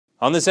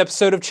On this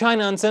episode of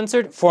China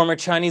Uncensored, former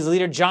Chinese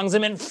leader Jiang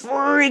Zemin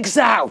freaks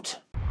out!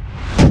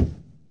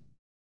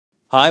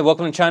 Hi,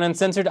 welcome to China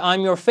Uncensored.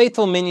 I'm your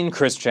faithful minion,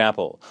 Chris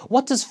Chappell.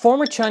 What does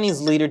former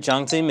Chinese leader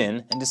Jiang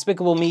Zemin and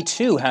Despicable Me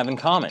 2 have in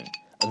common?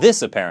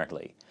 This,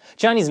 apparently.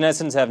 Chinese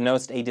netizens have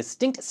noticed a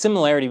distinct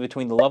similarity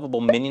between the lovable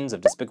minions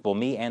of Despicable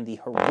Me and the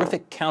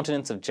horrific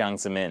countenance of Jiang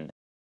Zemin.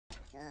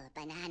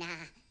 Banana.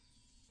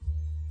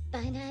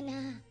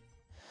 Banana.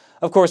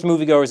 Of course,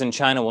 moviegoers in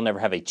China will never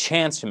have a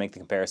chance to make the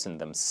comparison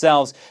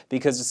themselves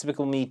because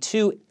Despicable Me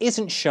 2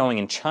 isn't showing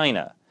in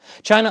China.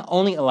 China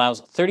only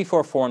allows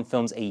 34 foreign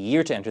films a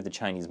year to enter the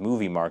Chinese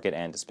movie market,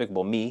 and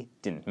Despicable Me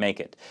didn't make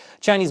it.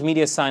 Chinese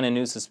media Sina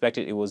News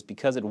suspected it was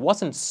because it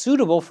wasn't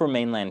suitable for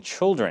mainland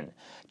children.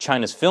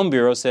 China's Film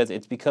Bureau says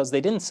it's because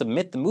they didn't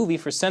submit the movie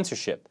for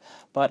censorship.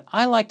 But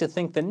I like to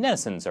think the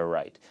netizens are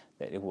right,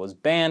 that it was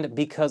banned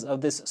because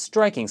of this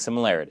striking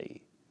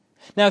similarity.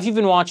 Now, if you've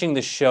been watching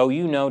the show,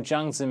 you know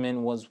Jiang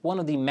Zemin was one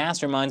of the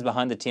masterminds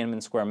behind the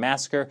Tiananmen Square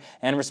massacre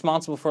and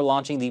responsible for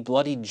launching the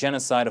bloody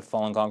genocide of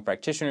Falun Gong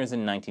practitioners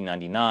in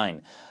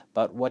 1999.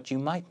 But what you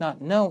might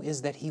not know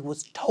is that he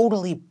was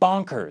totally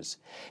bonkers.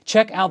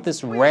 Check out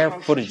this rare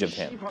footage of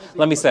him.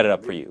 Let me set it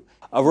up for you.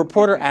 A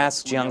reporter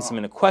asks Jiang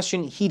Zemin a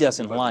question he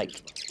doesn't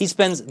like. He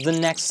spends the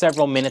next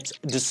several minutes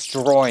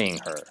destroying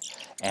her.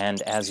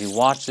 And as you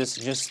watch this,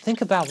 just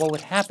think about what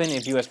would happen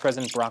if US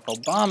President Barack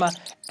Obama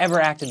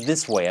ever acted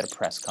this way at a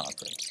press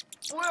conference.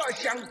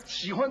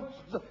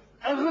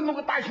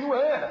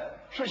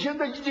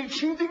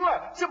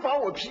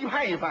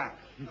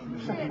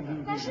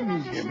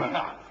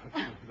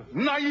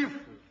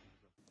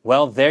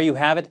 Well, there you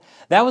have it.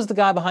 That was the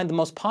guy behind the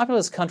most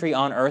populous country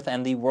on Earth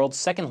and the world's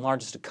second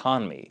largest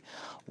economy.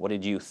 What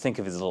did you think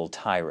of his little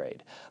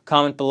tirade?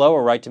 Comment below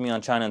or write to me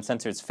on China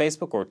Uncensored's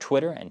Facebook or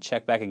Twitter, and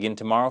check back again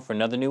tomorrow for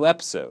another new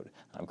episode.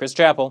 I'm Chris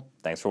Chappell.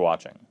 Thanks for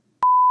watching.